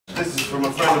This is from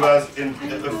a friend of ours, a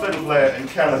fiddle player in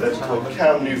Canada called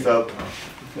Count Neufeld,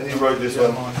 and he wrote this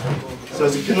one. So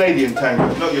it's a Canadian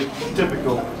tango, not your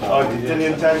typical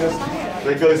Argentinian tangos.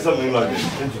 They go something like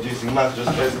this, introducing master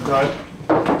space of time.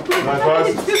 Nice bars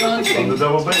on the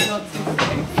double beat.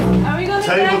 Are we going to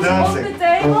Table dance dancing. off the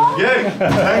table? Yeah,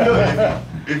 tango.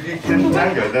 If you can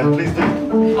tango, then please do.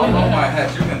 Oh, no, my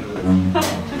head, you can do it.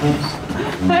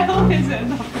 I always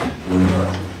end up.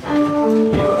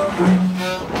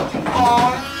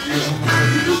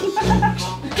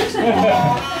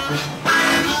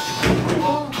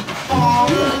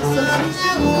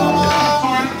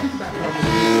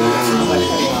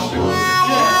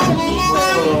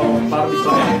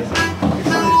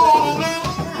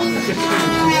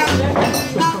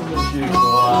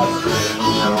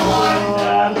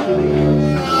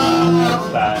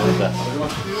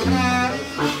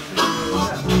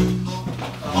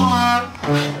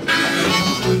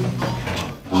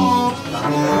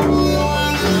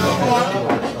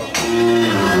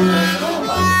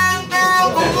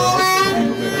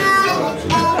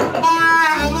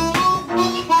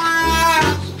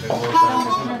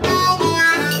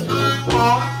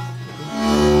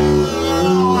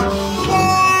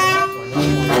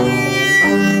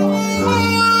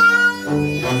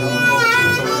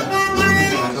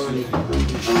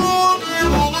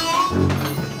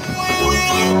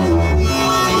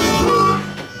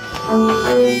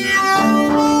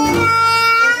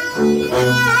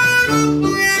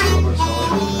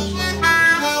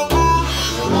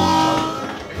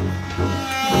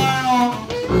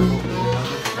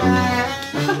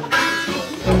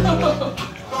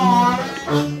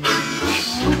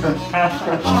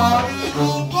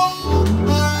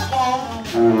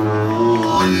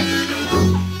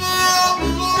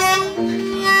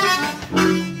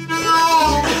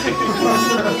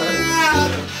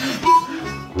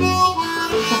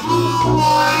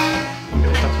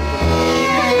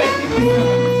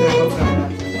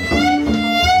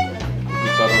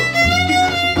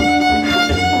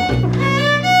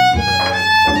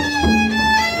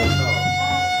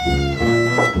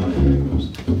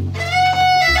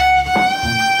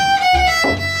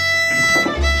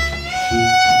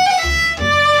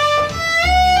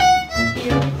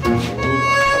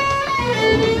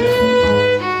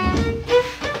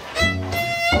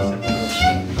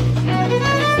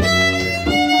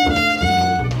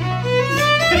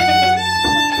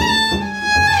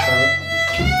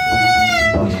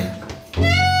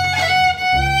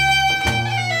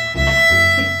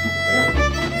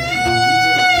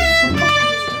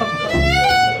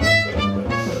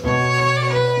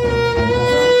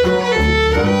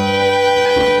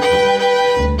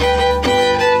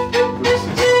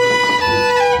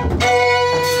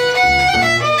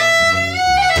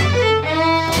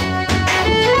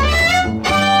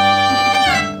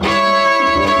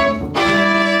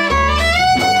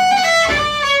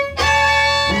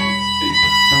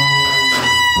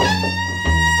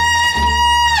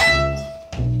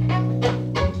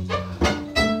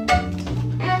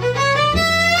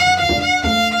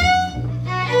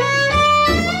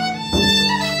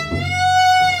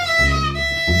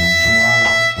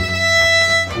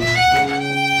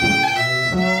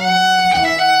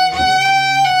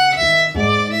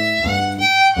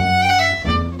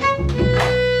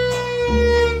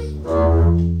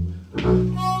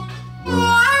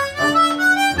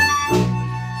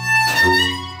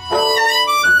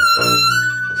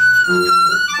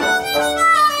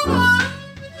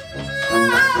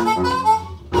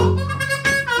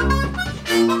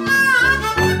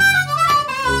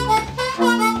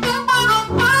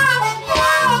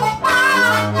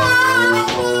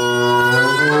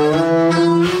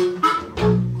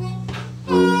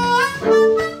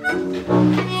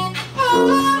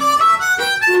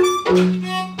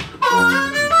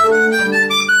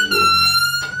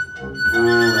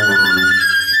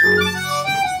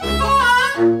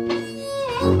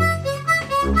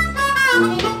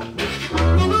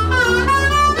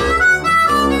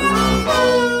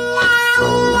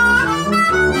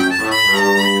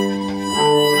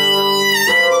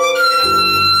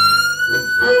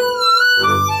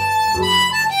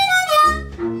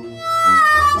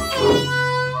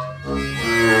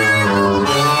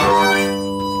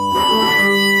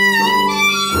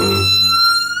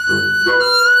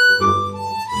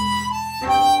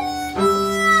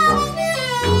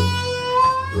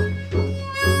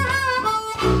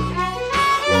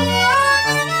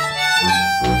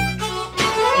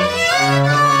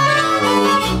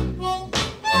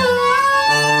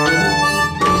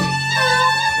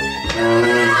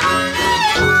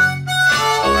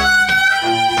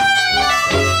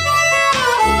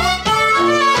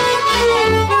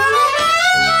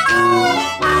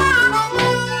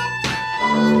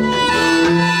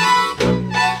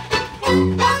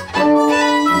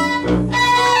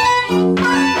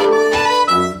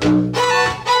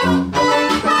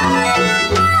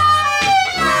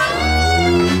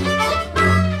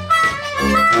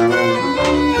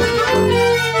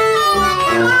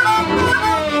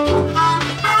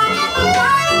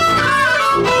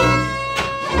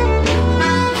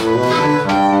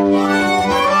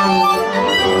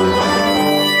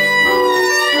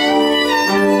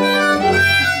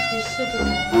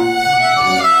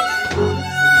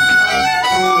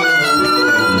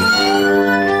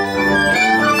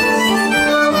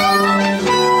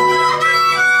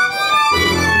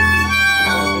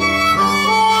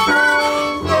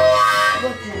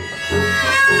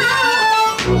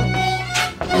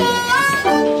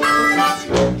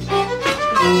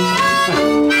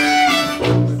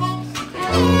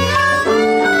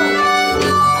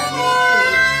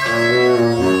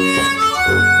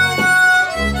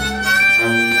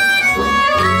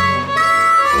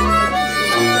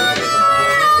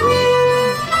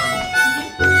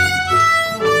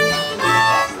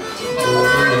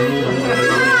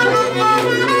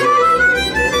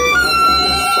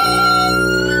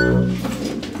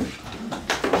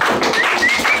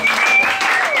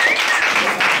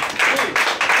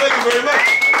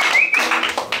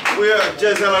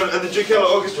 Jez Hellard and the Djukella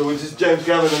Orchestra, which is James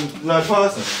Gavin and Niall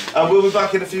Parson. And we'll be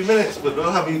back in a few minutes, but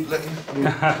we'll have you,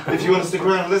 if you want to stick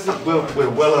around and listen, we're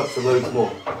well up for loads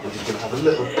more. We're just going to have a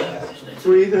little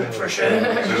breather. Fresh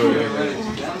air. So you're ready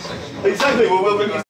to dance, actually. Exactly, well, we'll bring you